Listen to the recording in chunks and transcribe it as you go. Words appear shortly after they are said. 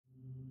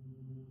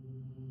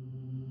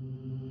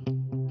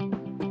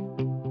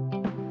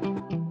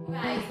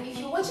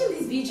watching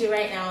this video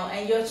right now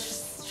and you're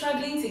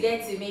struggling to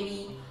get to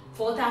maybe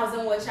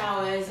 4,000 watch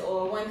hours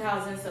or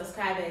 1,000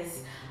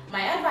 subscribers, my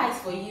advice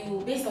for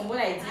you, based on what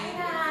I did,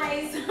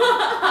 guys,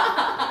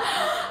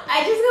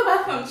 I just got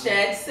back from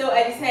church, so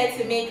I decided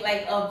to make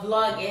like a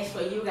vlog-ish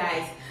for you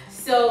guys.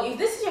 So if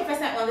this is your first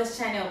time on this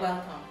channel,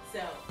 welcome. So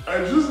I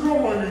just got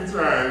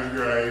monetized,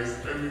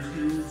 guys, and it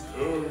feels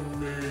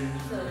amazing.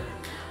 So,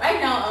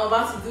 right now I'm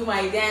about to do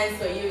my dance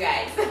for you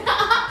guys.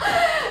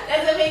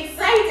 That's I'm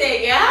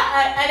excited,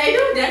 yeah. And I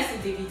don't dance to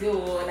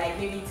Davido or like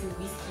maybe to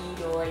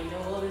Whiskey or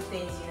all those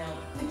things,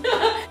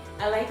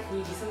 I like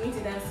Fuji, so I'm going to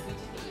dance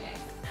Fuji for you guys.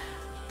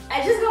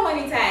 I just got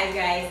monetized,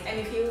 guys, and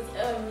it feels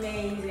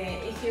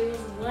amazing. It feels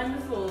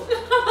wonderful.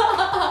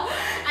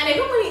 And I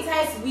got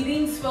monetized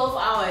within 12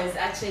 hours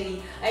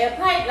actually. I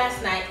applied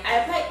last night. I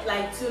applied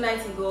like 2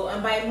 nights ago,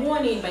 and by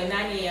morning, by 9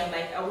 a.m,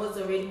 like I was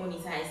already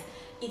monetized.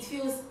 It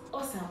feels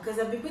awesome because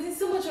I've been putting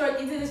so much work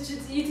into this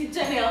YouTube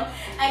channel,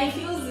 and it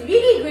feels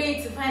really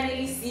great to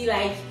finally see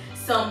like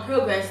some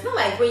progress. Not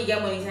like when you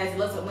get monetized,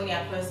 lots of money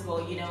at first of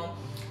all,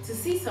 to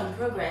see some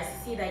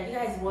progress, see that you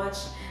guys watch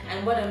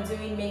and what I'm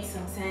doing makes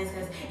some sense.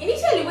 Because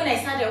initially when I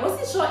started, I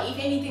wasn't sure if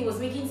anything was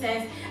making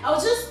sense. I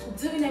was just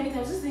doing everything.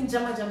 I was just doing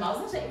jama. I was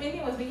not sure if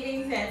anything was making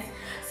any sense.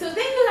 So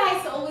thank you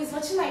guys for always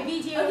watching my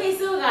video. Okay,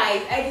 so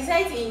guys, I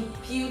decided to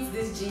impute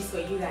this gist for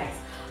you guys.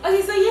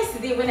 Okay, so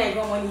yesterday when I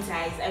got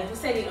monetized, I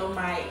posted it on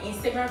my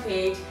Instagram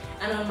page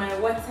and on my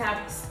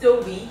WhatsApp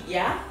story,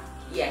 yeah?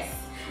 Yes.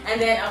 And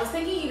then I was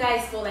thanking you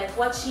guys for like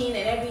watching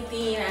and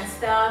everything and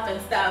stuff.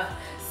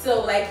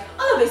 So like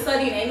all of a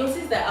sudden I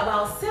noticed that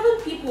about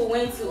 7 people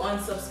went to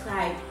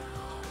unsubscribe.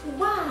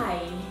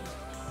 Why?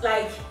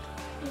 Like,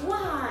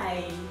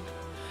 why?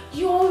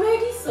 You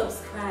already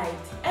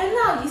subscribed and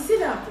now you see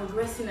that I'm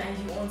progressing and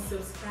you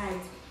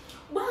unsubscribed.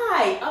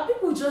 Why? Are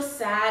people just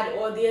sad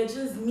or they're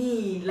just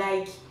mean?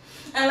 Like,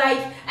 and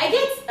like I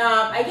get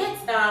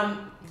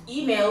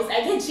emails,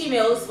 I get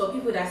Gmails for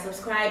people that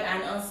subscribe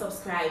and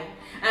unsubscribe,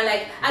 and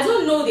like I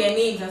don't know their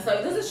names and stuff.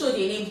 It doesn't show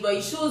their names, but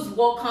it shows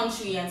what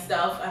country and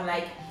stuff and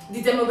like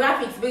the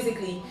demographics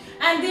basically.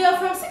 And they are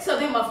from 6 of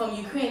them are from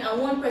Ukraine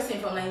and 1 person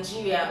from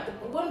Nigeria.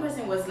 One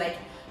person was like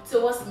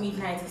towards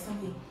midnight or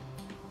something.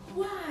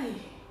 Why?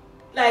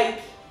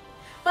 Like,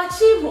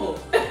 Pachimo.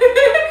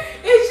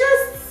 It's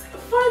just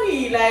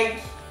funny, like,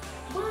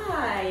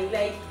 why?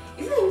 Like,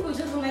 is it that people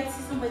just don't like to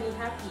see somebody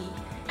happy?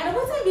 And I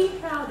wasn't being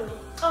proud of.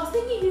 I was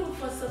thanking you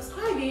for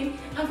subscribing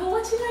and for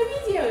watching my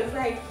videos.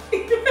 Like,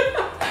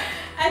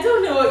 I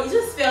don't know, it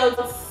just felt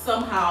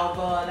somehow,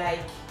 but like,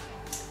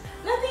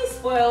 nothing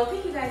spoiled.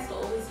 Thank you guys for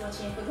always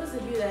watching. For those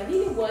of you that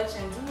really watch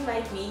and do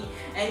like me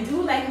and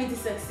do like me to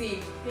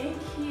succeed, thank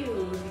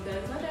you,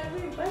 because not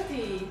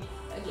everybody.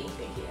 Okay,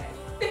 thank you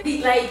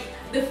guys. Like,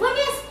 the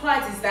funniest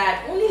part is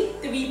that only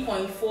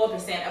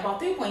 3.4%,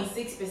 about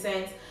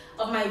 3.6%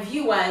 of my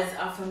viewers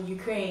are from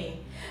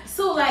Ukraine.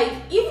 So like,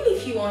 even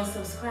if you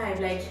unsubscribe,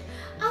 like,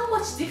 how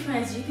much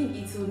difference do you think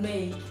it will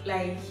make?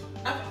 Like,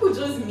 are people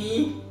just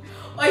me?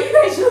 Or you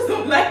guys just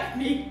don't like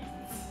me?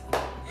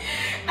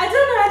 I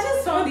don't know, I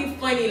just found it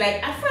funny.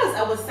 Like, at first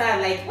I was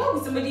sad, like, why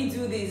would somebody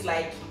do this?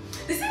 Like,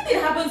 the same thing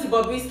happened to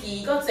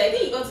Bobrisky. I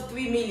think he got to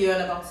 3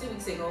 million about 2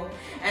 weeks ago,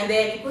 and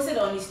then he posted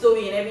on his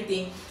story and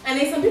everything. And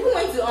then some people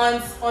went to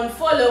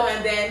unfollow,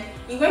 and then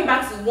he went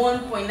back to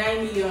 1.9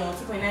 million or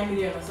 2.9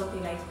 million or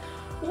something. Like,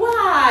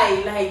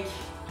 why? Like,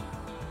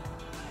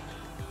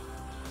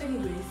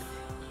 anyways,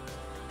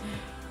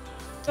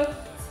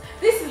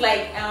 this is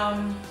like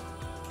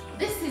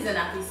this is an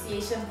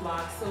appreciation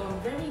vlog, so I'm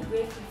very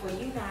grateful for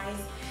you guys.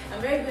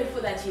 I'm very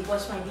grateful that you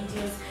watch my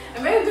videos.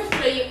 I'm very grateful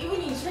that you're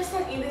even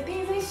interested in the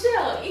things I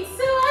show. It's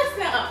so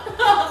awesome.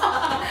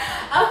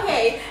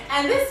 Okay,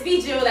 and this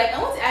video, like,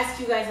 I want to ask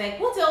you guys, like,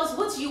 what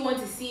do you want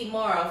to see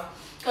more of?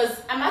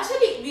 Because I'm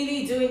actually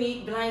really doing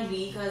it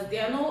blindly because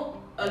there are not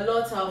a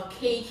lot of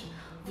cake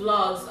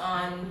vlogs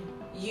on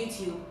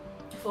YouTube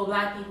for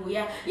black people.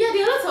 Yeah,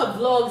 there are lots of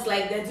vlogs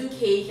like that do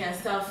cake and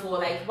stuff for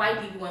like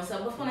white people and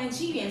stuff, but for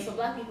Nigerians, for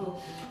black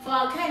people, for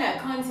our kind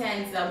of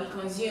content that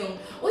we consume,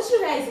 what you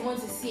guys want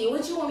to see,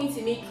 what you want me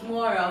to make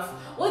more of,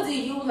 what do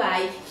you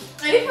like?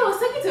 And if I was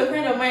talking to a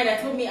friend of mine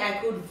that told me I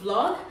could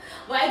vlog,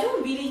 but I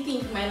don't really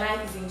think my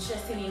life is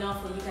interesting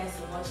enough for you guys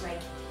to watch.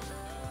 Like,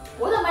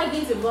 what am I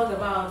going to vlog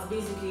about?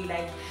 Basically,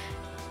 like,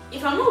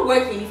 if I'm not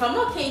working, if I'm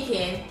not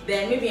caking,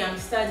 then maybe I'm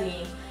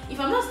studying. If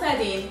I'm not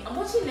studying, I'm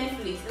watching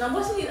Netflix and I'm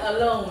watching it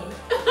alone.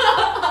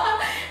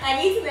 I'm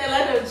eating a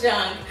lot of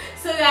junk.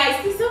 So guys,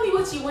 please tell me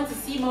what you want to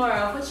see more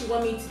of, what you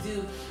want me to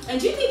do.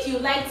 And do you think you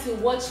like to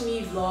watch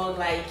me vlog?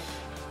 Like,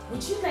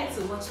 would you like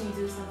to watch me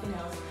do something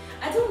else?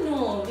 I don't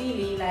know,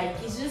 really. Like,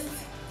 it's just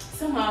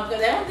somehow,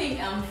 because I don't think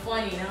I'm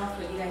funny enough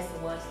for you guys to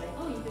watch. Like,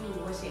 oh, you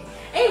people watch it.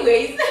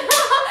 Anyways,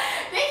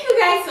 thank you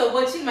guys for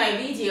watching my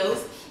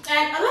videos.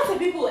 And a lot of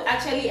people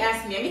actually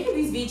ask me, I'm making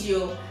this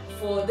video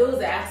for those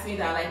that ask me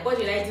that, like, what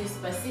did I do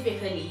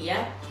specifically,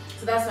 yeah?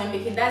 So that's why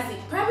that's the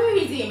primary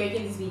reason I'm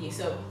making this video.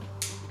 So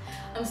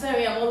I'm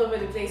sorry I'm all over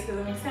the place because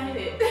I'm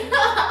excited.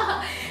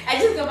 I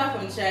just got back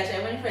from church.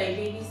 I went for a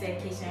baby's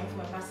dedication. I went for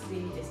my pastor's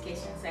baby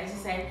dedication. So I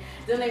just said,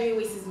 don't let me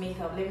waste his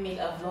makeup. Let me make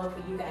a vlog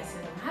for you guys.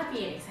 And I'm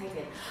happy and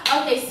excited.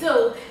 Okay,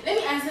 so let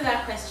me answer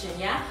that question,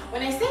 yeah?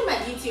 When I started my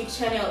YouTube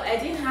channel, I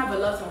didn't have a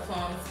lot of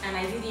funds and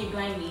I did it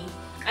blindly.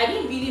 I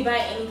didn't really buy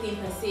anything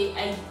per se.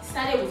 I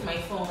started with my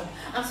phone.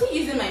 I'm still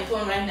using my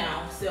phone right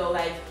now. So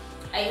like,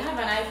 I have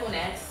an iPhone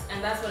X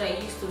and that's what I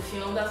used to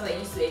film. That's what I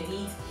used to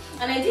edit.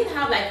 And I didn't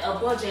have like a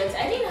budget.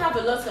 I didn't have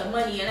a lot of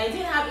money and I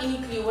didn't have any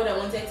clue what I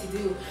wanted to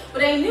do.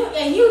 But I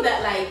knew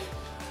that like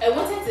I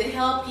wanted to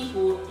help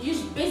people,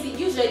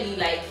 usually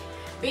like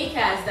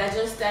bakers that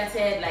just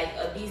started like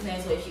a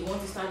business, or if you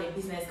want to start a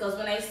business. Because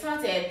when I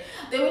started,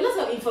 there were lots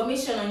of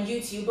information on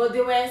YouTube, but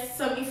there was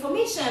some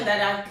information that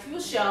are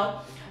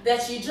crucial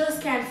that you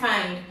just can't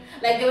find.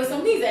 Like there were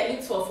some things I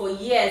looked for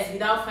years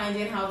without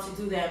finding how to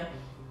do them.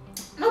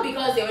 Not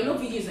because there were no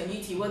videos on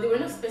YouTube, but they were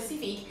not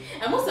specific,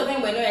 and most of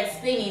them were not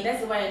explaining.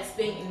 That's why I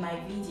explain in my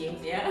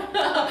videos, yeah.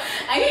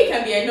 I know it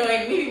can be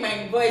annoying, maybe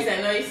my voice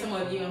annoys some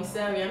of you, I'm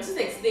sorry. I'm just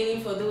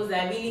explaining for those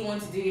that really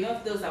want to do it,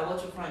 not those that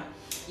watch for fun,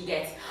 you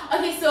get.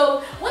 Okay, so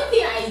one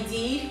thing I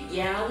did,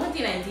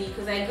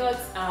 because I got,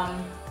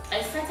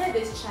 I started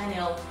this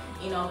channel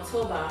in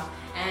October,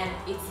 and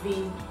it's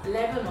been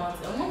 11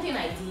 months, and one thing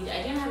I did,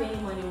 I didn't have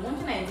any money, one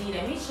thing I did,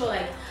 I made sure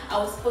like I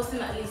was posting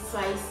at least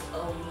twice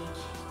a week.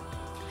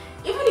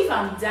 Even if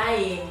I'm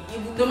dying,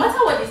 no matter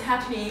what is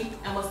happening,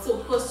 I must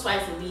still post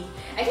twice a week.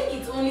 I think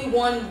it's only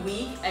 1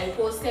 week I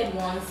posted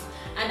once,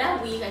 and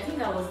that week I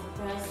think I was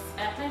depressed.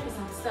 I applied for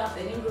some stuff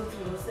that didn't go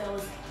through, so I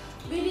was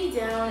really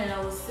down and I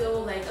was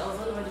so like I was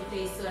all over the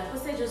place. So I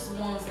posted just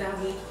once that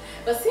week.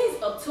 But since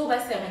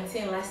October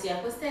 17 last year, I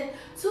posted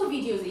 2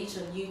 videos each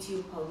on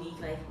YouTube per week.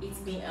 Like it's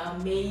been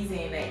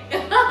amazing. Like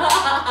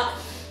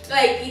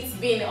like it's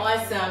been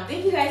awesome.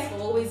 Thank you guys for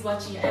always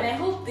watching, and I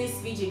hope this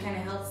video kind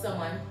of helped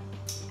someone.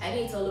 I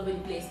know it's all over the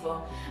place,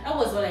 but that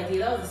was what I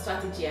did. That was the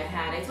strategy I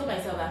had. I told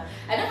myself that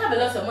I don't have a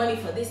lot of money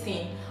for this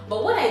thing,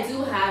 but what I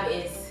do have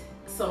is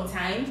some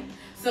time.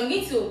 So I'm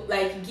going to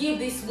like give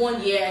this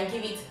 1 year and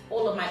give it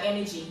all of my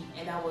energy,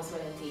 and that was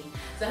what I did.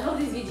 So I hope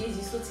this video is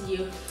useful to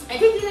you. And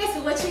thank you guys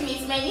for watching me.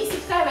 To my new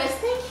subscribers,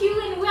 thank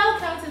you and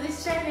welcome to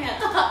this channel.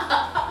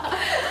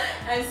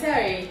 I'm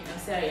sorry,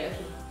 okay.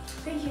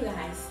 Thank you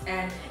guys,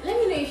 and let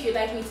me know if you'd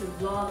like me to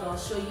vlog or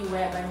show you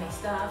where I buy my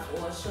stuff,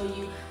 or show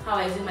you how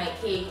I do my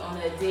cake on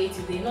a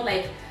day-to-day, not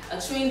like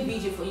a trained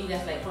video for you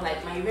guys, like for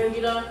like my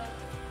regular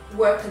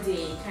work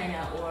day kind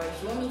of, or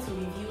if you want me to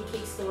review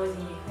cake stores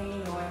in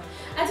Ukraine, or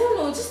I don't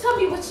know, just tell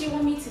me what you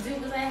want me to do,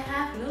 because I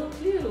have no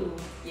clue,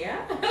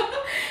 yeah.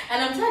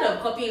 And I'm tired of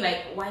copying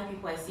like white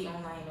people I see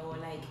online, or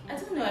like I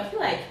don't know, I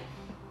feel like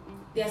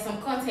there's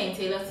some content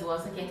tailored to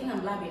us. Okay, I think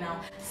I'm blabbing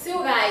now.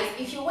 So guys,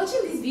 if you're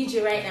watching this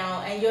video right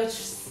now and you're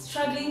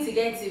struggling to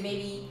get to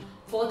maybe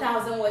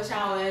 4,000 watch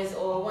hours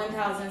or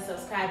 1,000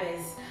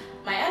 subscribers,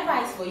 my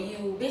advice for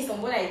you based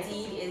on what I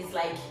did is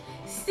like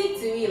stick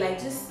to it,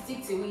 like just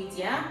stick to it,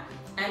 yeah,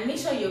 and make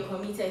sure you're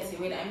committed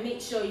to it, and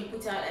make sure you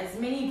put out as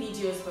many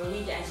videos per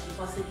week as you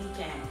possibly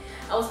can.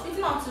 I was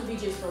putting out 2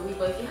 videos per week,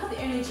 but if you have the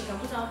energy, you can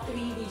put out 3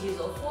 videos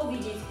or 4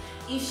 videos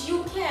if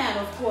you can,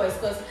 of course,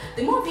 because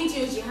the more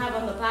videos you have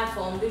on the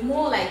platform, the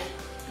more like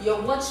your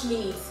watch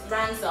minutes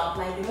ranks up,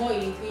 like the more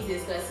it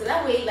increases. So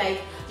that way, like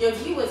your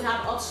viewers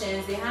have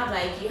options, they have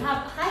like, you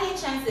have higher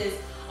chances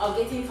of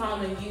getting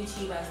found on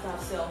YouTube and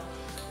stuff. So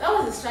that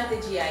was the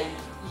strategy I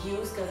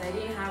used, because I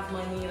didn't have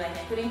money. Like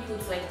I couldn't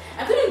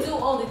do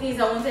all the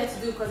things I wanted to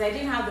do because I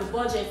didn't have the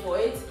budget for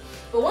it.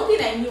 But one thing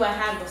I knew I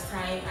had was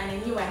time, and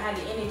I knew I had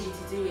the energy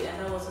to do it, and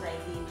that was what I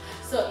did.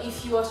 So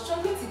if you are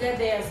struggling to get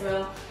there as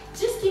well,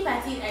 just keep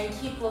at it and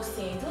keep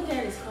posting. Don't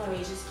get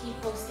discouraged, just keep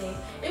posting.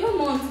 Even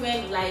months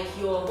when like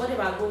your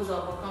whatever goes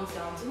up or comes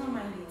down, do not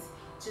mind it,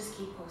 just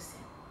keep posting.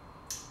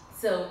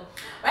 So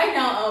right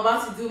now I'm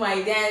about to do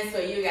my dance for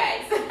you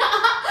guys.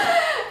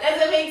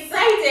 Because I'm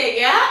excited,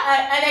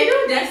 yeah? And I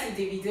don't dance to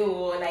Davido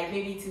or like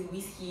maybe to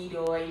Whiskey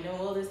or you know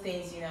all those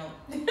things, you know.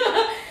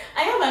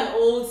 I have an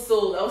old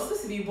soul. I was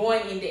supposed to be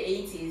born in the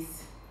 80s,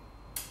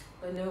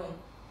 but no,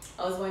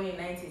 I was born in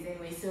the 90s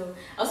anyway. So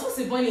I was supposed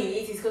to be born in the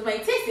 80s because my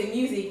taste in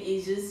music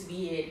is just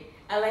weird.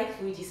 I like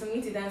Fuji, so I'm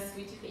going to dance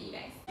Fuji for you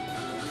guys.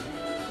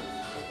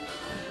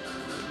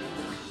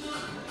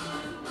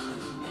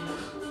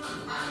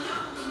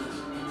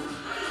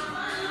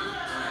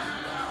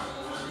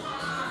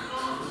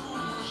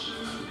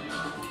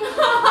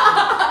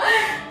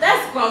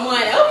 That's from one.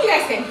 I hope you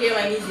guys can hear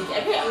my music.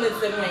 I think I'm not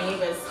disturbing my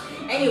neighbors.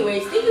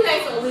 Anyways, thank you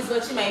guys for always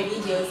watching my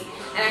videos,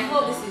 and I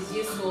hope this is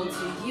useful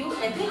to you.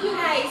 And thank you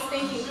guys.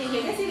 Thank you.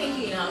 I can't say thank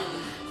you enough.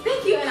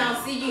 Thank you, and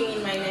I'll see you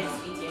in my next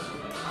video.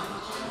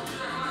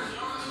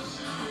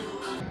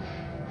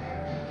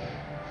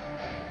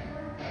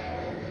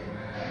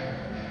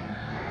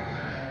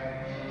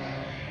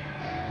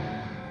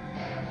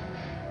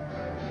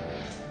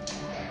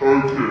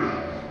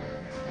 Okay.